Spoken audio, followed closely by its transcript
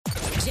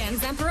Jen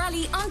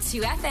Zamparelli on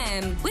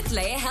 2FM with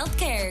Leia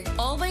Healthcare.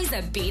 Always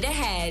a beat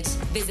ahead.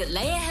 Visit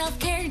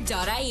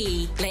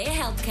leiahealthcare.ie. Leia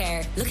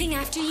Healthcare, looking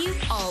after you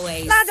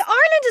always. Lads,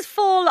 Ireland is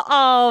full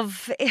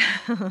of...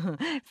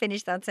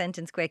 Finish that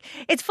sentence quick.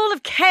 It's full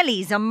of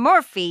Kellys and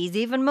Murphys,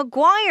 even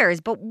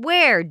Maguires. But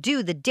where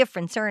do the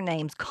different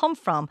surnames come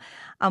from?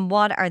 And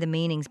what are the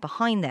meanings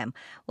behind them?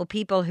 Well,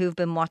 people who've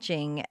been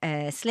watching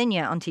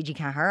Sloinne on TG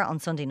Cahir on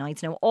Sunday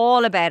nights know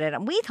all about it.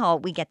 And we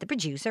thought we'd get the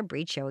producer,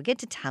 Bríd Seoighe,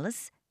 to tell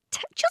us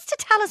just to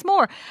tell us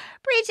more.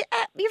 Bríd,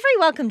 you're very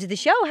welcome to the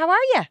show. How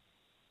are you?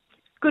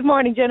 Good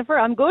morning, Jennifer.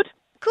 I'm good.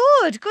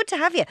 Good to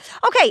have you.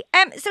 Okay,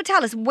 so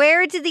tell us,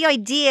 where did the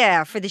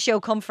idea for the show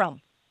come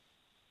from?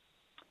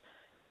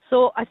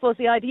 So I suppose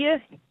the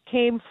idea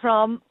came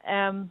from,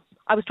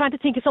 I was trying to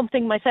think of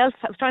something myself.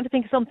 I was trying to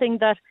think of something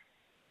that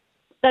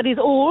is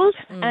old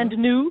and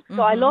new.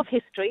 So I love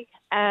history.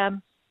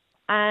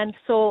 And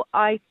so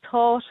I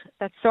thought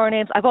that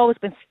surnames, I've always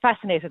been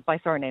fascinated by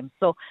surnames.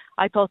 So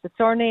I thought that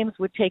surnames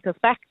would take us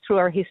back through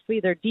our history.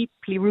 They're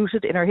deeply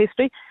rooted in our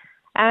history.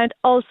 And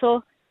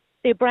also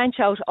they branch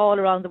out all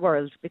around the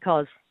world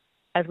because,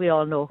 as we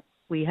all know,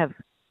 we have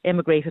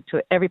immigrated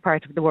to every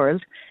part of the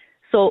world.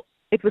 So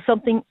it was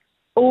something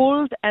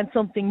old and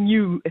something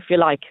new, if you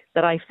like,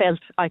 that I felt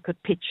I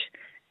could pitch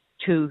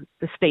to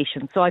the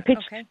station. So I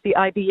pitched the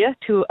idea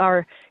to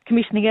our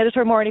commissioning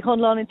editor, Maureen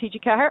Hunlon in TG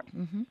Cahir.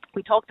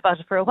 We talked about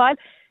it for a while.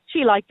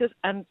 She liked it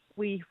and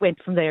we went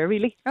from there,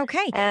 really.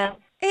 Okay. So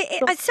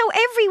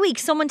every week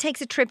someone takes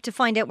a trip to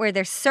find out where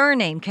their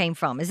surname came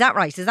from. Is that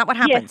right? Is that what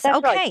happens? Yes,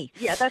 that's right.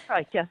 Yeah, that's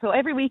right. Yeah. So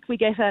every week we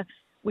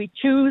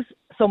choose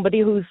somebody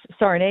whose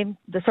surname,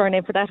 the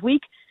surname for that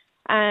week,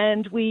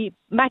 and we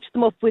match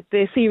them up with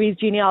the series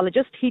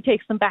genealogist. He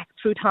takes them back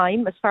through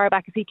time as far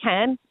back as he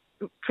can,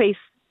 trace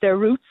their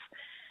roots.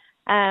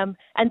 And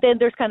then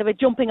there's kind of a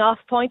jumping off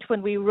point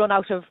when we run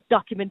out of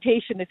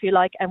documentation, if you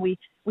like, and we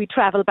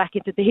travel back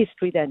into the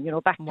history then,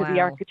 back to the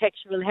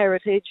architectural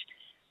heritage,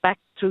 back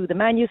through the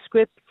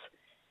manuscripts.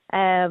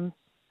 And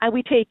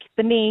we take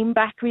the name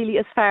back really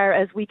as far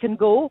as we can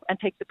go and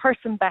take the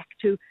person back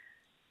to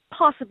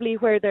possibly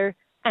where their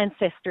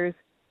ancestors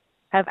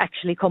have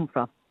actually come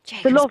from.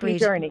 It's a lovely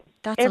journey.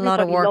 That's a lot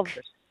of work.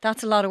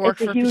 That's a lot of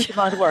work. It's a huge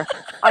amount of work.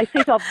 I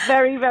sit up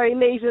very, very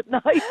late at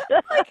night. I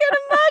can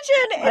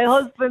imagine. My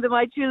husband and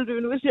my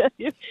children will tell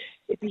you.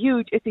 It's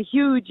a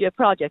huge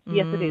project.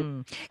 Yes, it is.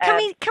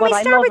 Can we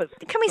start with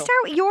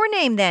your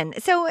name then?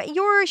 So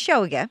you're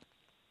Seoighe.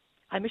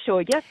 I'm a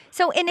Seoighe.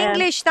 So in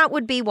English, that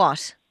would be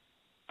what?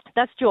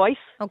 That's Joyce.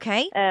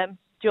 Okay.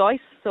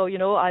 Joyce. So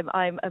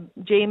I'm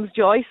James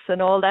Joyce,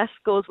 and all that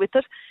goes with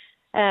it.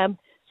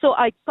 So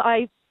I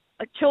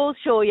chose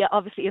Seoighe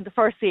obviously in the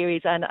first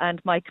series,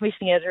 and my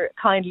commissioning editor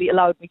kindly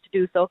allowed me to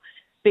do so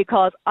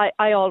because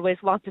I always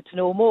wanted to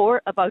know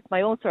more about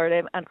my own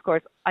surname, and of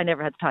course I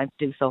never had the time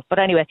to do so. But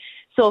anyway,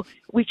 so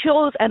we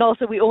chose, and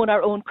also we own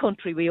our own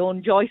country. We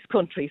own Joyce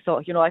country,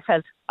 so I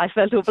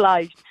felt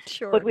obliged.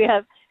 Sure. But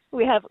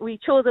we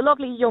chose a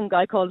lovely young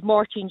guy called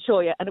Bríd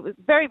Seoighe, and it was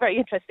very, very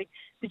interesting.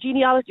 The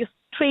genealogist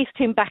traced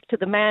him back to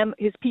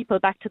his people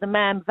back to the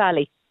Mam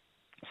Valley,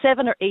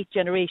 7 or 8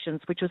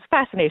 generations, which was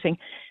fascinating.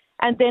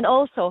 And then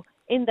also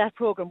in that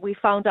program, we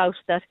found out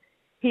that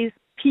his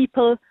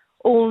people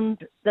were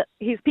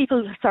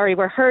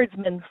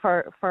herdsmen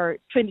for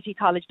Trinity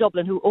College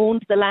Dublin, who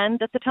owned the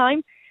land at the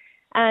time,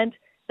 and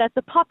that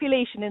the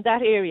population in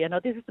that area,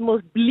 now this is the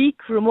most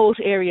bleak, remote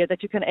area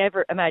that you can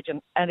ever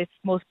imagine, and it's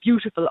most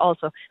beautiful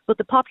also, but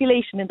the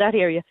population in that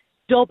area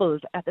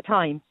doubled at the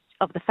time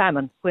of the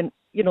famine when,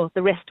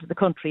 the rest of the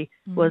country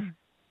was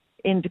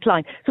in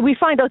decline. So we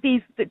find out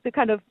the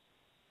kind of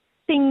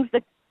things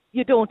that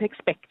you don't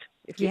expect,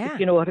 if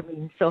you know what I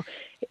mean. So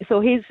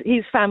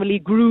his family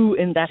grew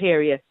in that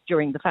area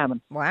during the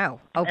famine. Wow.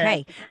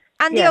 Okay.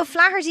 And the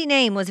O'Flaherty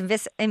name was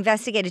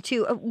investigated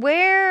too.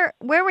 Where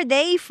were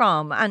they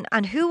from,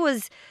 and who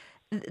was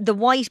the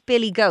white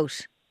Billy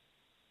Goat?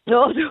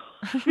 No.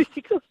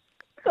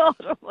 God.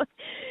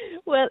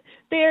 Well,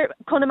 they're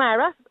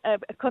Connemara, a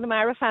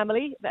Connemara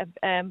family.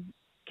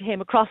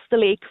 Came across the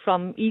lake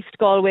from East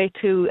Galway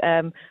to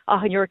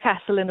Auchinure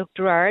Castle in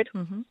Uachtarard.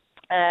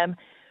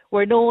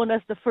 Were known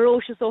as the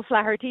ferocious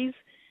O'Flahertys,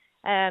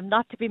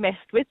 not to be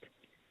messed with.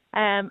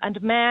 And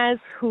Maz,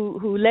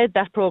 who led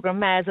that programme,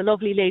 Maz, a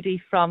lovely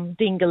lady from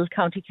Dingle,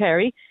 County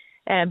Kerry,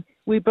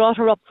 we brought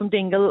her up from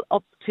Dingle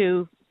up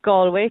to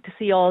Galway to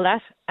see all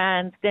that,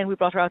 and then we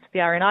brought her out to the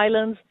Aran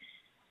Islands.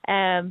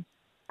 And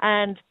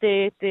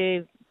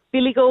the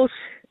Billy Goat,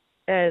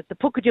 the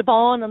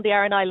Puckajabon on the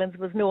Aran Islands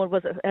was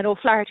an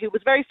O'Flaherty who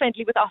was very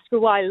friendly with Oscar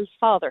Wilde's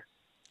father,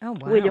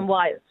 William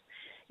Wilde.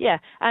 Yeah,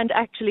 and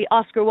actually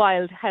Oscar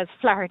Wilde has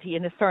Flaherty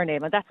in his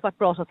surname, and that's what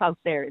brought us out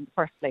there in the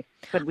first place.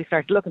 When we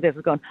started looking at this,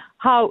 we're going,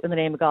 how in the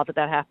name of God did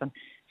that happen?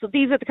 So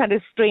these are the kind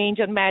of strange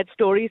and mad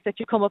stories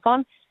that you come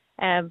upon.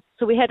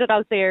 So we headed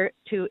out there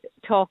to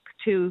talk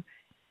to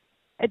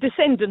a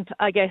descendant,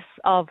 I guess,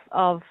 of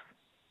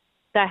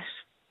that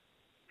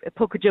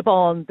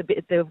Puckajabon,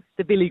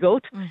 the billy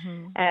goat.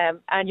 And,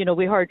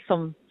 we heard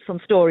some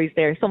stories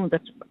there, some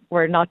that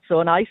were not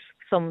so nice,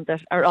 some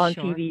that are on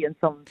TV and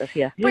some that,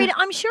 Bríd,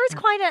 I'm sure it's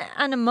quite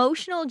an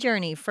emotional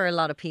journey for a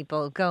lot of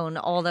people going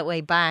all that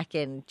way back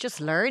and just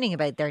learning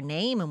about their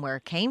name and where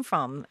it came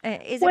from.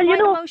 Is it quite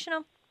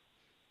emotional?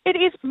 It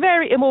is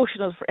very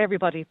emotional for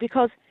everybody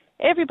because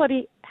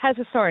everybody has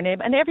a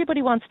surname and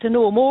everybody wants to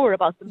know more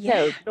about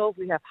themselves.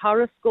 We have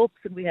horoscopes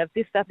and we have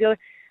this, that, the other.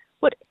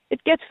 But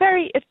it gets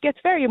very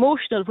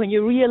emotional when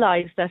you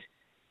realise that,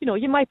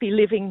 you might be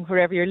living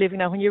wherever you're living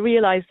now, when you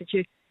realise that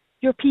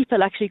your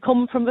people actually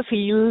come from a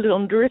field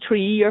under a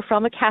tree or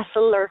from a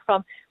castle or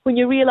when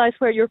you realise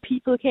where your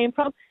people came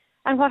from.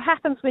 And what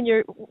happens when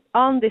you're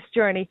on this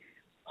journey,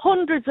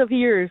 hundreds of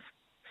years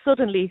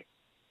suddenly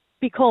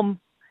become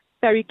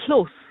very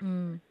close.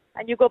 And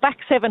you go back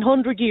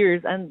 700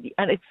 years and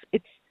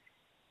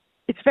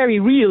it's very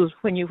real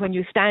when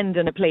you stand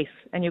in a place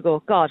and you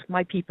go, God,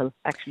 my people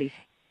actually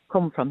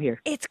come from here.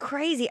 It's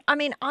crazy. I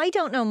mean, I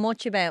don't know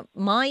much about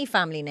my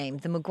family name,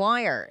 the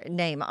Maguire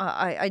name.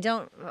 I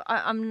don't.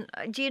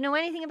 Do you know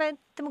anything about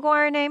the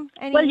Maguire name?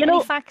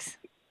 Any facts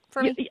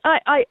for me?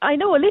 I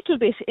know a little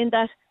bit in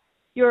that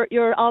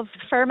you're of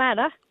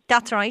Fermanagh.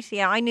 That's right.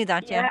 Yeah, I knew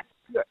that. Yeah,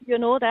 you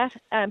know that.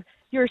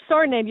 Your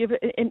surname,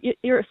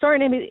 your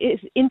surname is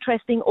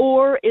interesting.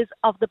 Or is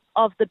of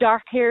the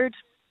dark-haired,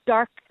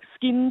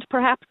 dark-skinned,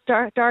 perhaps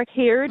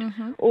dark-haired.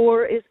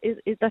 Or is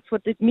that's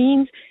what it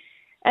means.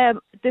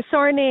 The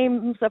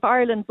Surnames of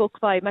Ireland book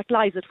by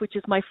MacLisett, which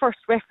is my first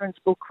reference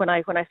book when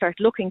I started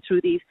looking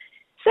through these,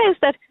 says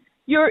that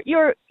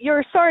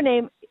your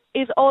surname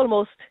is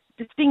almost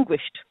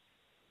distinguished,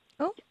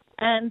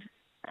 and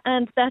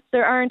that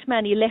there aren't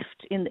many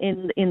left in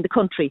the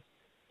country.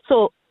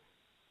 So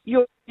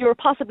you're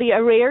possibly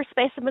a rare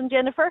specimen,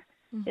 Jennifer,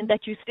 in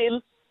that you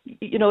still,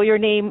 your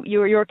name,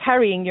 you're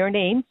carrying your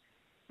name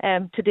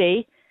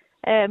today.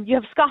 You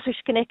have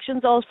Scottish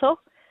connections also.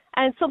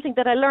 And something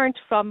that I learned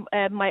from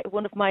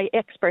one of my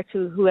experts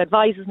who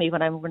advises me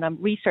when I'm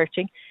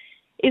researching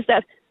is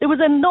that there was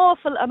an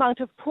awful amount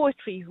of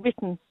poetry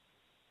written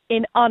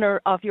in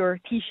honour of your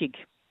Taoiseach.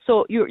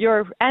 So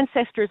your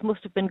ancestors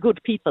must have been good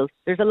people.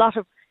 There's a lot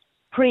of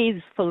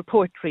praiseful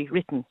poetry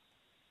written.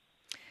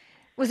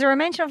 Was there a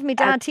mention of my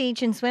dad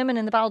teaching swimming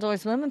in the Baldor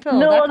swimming pool?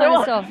 That kind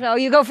of stuff? No,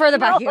 you go further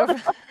back.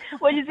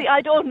 Well, you see,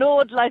 I don't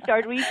know until I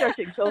start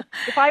researching. So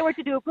if I were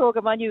to do a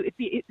programme on you, it'd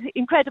be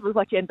incredible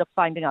what you end up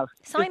finding out.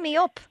 Sign me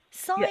up.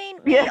 Sign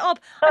me up.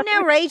 I'm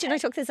now raging. I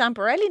took the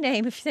Zamparelli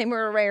name if you say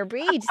we're a rare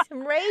breed.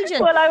 I'm raging.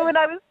 Well, when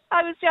I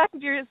was chatting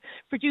to your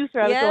producer,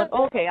 I was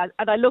going, okay,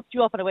 and I looked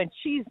you up and I went,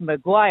 she's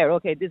Maguire.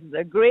 Okay, this is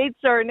a great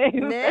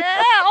surname.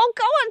 Yeah,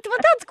 go on. Well,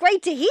 that's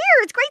great to hear.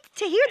 It's great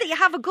to hear that you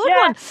have a good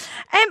one.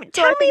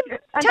 Tell me.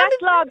 That's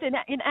logged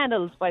in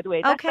annals, by the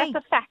way. That's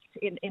a fact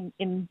in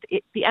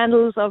the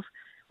annals of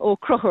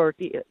Crugher.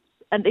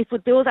 And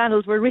those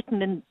annals were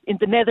written in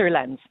the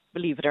Netherlands,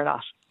 believe it or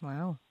not.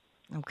 Wow.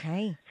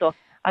 Okay. So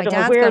I don't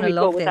know where we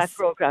go with that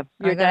programme.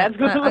 I'm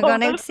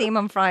going out to see him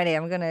on Friday.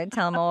 I'm going to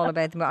tell him all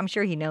about them. I'm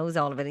sure he knows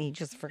all of it. He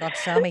just forgot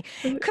to tell me.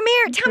 Come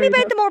here. Tell me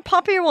about the more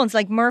popular ones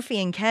like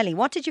Murphy and Kelly.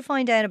 What did you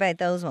find out about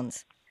those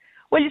ones?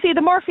 Well, you see,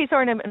 the Murphy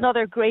surname,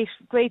 another great,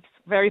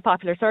 very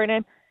popular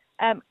surname.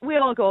 We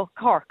all go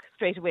Cork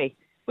straight away.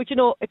 But,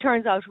 it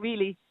turns out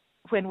really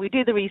when we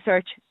did the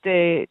research,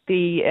 the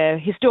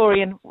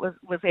historian was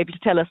able to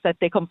tell us that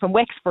they come from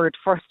Wexford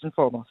first and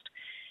foremost.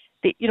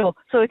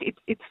 So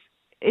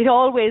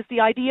the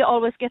idea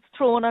always gets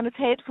thrown on its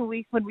head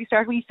when we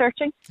start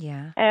researching.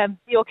 Yeah.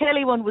 The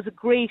O'Kelly one we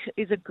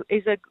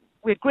had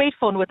great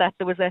fun with that.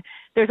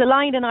 There's a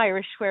line in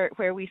Irish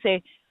where we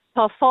say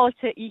Tá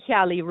fáilte í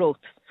cheallaí wrote.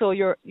 So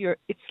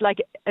it's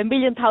like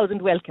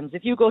 1,000,000 welcomes.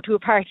 If you go to a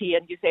party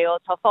and you say, oh,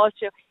 Tá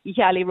fáilte í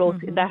cheallaí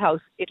wrote in that house,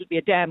 it'll be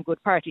a damn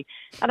good party.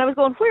 And I was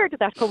going, where did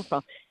that come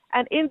from?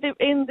 And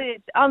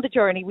on the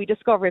journey, we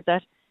discovered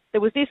that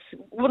there was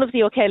one of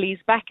the O'Kellys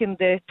back in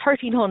the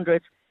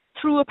 1300s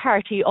threw a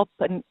party up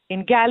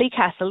in Galley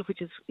Castle,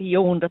 which he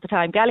owned at the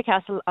time, Galley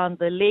Castle on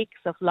the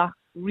lakes of Lough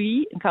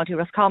Ree in County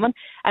Roscommon.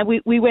 And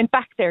we went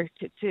back there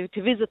to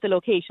visit the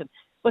location.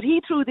 But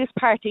he threw this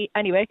party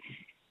anyway.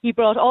 He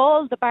brought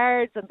all the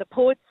bards and the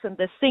poets and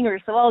the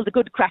singers, so all the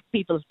good crack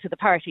people to the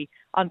party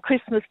on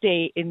Christmas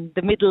Day in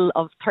the middle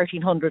of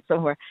 1300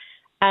 somewhere.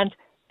 And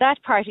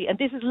that party, and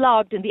this is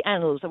logged in the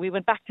annals, and we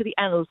went back to the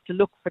annals to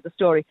look for the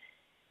story.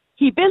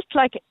 He built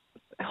like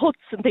huts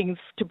and things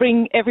to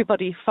bring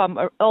everybody from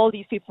all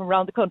these people from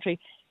around the country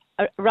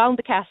around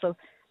the castle,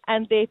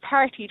 and they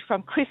partied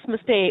from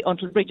Christmas Day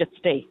until Bridget's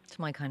Day. It's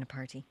my kind of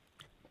party.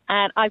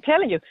 And I'm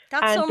telling you,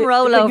 that's some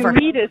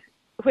rollover.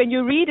 When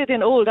you read it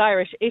in Old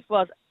Irish, it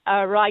was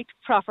a right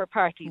proper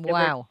party.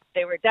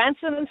 They were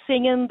dancing and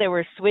singing. They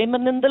were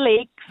swimming in the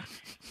lakes.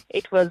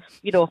 It was,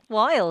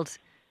 wild.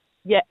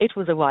 Yeah, it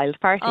was a wild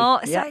party. Oh,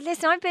 so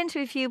listen, I've been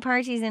to a few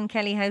parties in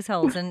Kelly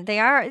households, and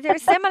they're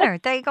similar.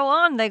 They go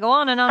on and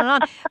on and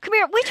on. Come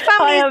here, which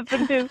family? I have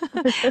been too.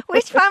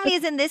 Which family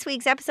is in this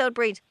week's episode,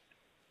 Bríd?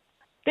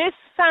 This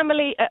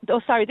family,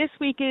 this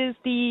week is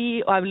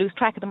I will lose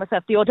track of them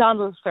myself, the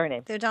O'Donnell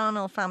surname. The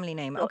O'Donnell family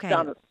name. Okay,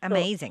 O'Donnell.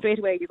 amazing. So straight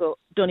away you go,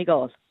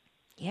 Donegal.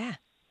 Yeah.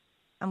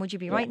 And would you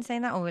be right in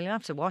saying that? Or we'll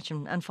have to watch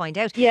and find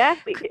out. Yeah,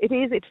 it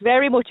is. It's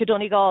very much a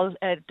Donegal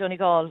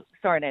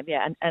surname,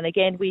 yeah. And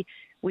again, we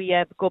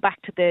go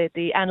back to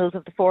the Annals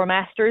of the Four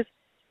Masters,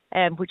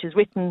 which is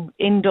written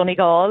in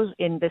Donegal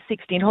in the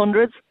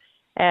 1600s.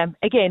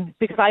 Again,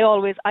 because I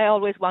always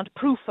want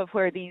proof of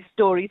where these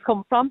stories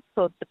come from.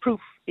 So the proof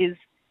is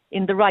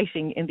in the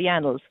writing, in the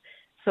annals.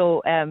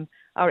 So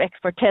our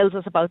expert tells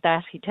us about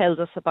that. He tells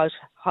us about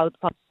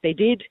what they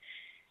did,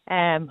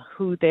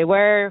 who they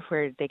were,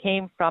 where they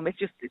came from.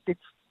 It's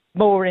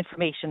more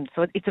information.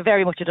 So it's a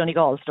very much a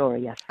Donegal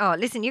story, yes. Oh,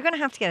 listen, you're going to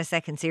have to get a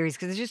second series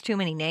because there's just too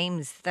many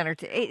names that are...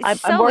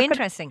 it's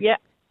interesting. Yeah.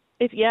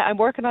 I'm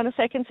working on a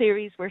second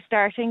series. We're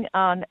starting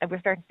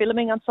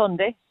filming on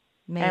Sunday.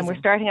 Amazing. And we're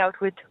starting out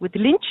with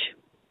Lynch.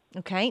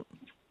 Okay.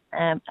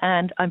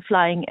 And I'm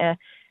flying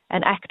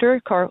an actor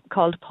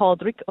called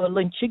Padraig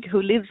O'Lynchig,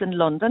 who lives in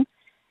London.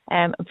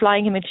 I'm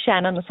flying him into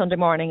Shannon on Sunday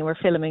morning, and we're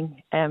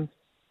filming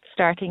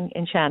starting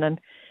in Shannon,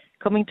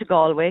 coming to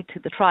Galway, to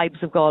the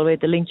tribes of Galway,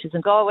 the Lynches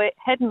in Galway,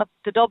 heading up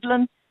to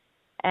Dublin,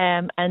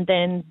 and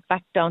then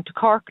back down to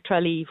Cork,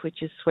 Tralee,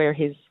 which is where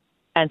his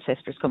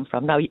ancestors come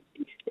from. Now,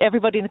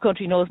 everybody in the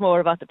country knows more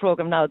about the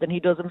programme now than he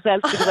does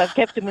himself because I've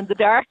kept him in the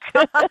dark.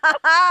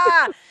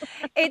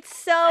 It's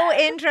so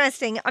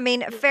interesting. I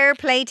mean, fair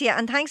play to you,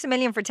 and thanks a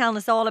million for telling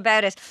us all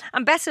about it.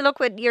 And best of luck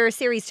with your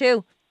series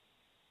too.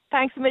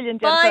 Thanks a million,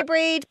 Jennifer.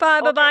 Bye, Bríd.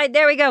 Bye.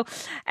 There we go.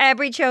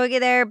 Bríd Seoighe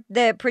there,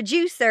 the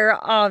producer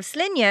of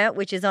Sloinne,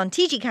 which is on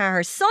TG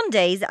Cahir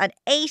Sundays at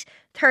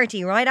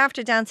 8:30. Right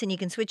after dancing, you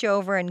can switch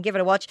over and give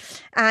it a watch.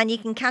 And you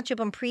can catch up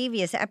on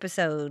previous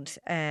episodes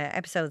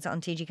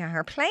on TG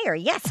Cahir Player.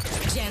 Yes.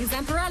 Jen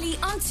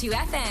Zamparelli on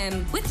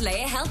 2FM with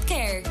Leia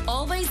Healthcare.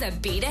 Always a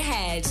beat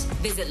ahead.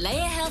 Visit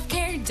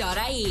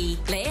leiahealthcare.ie.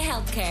 Leia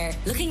Healthcare.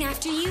 Looking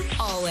after you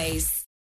always.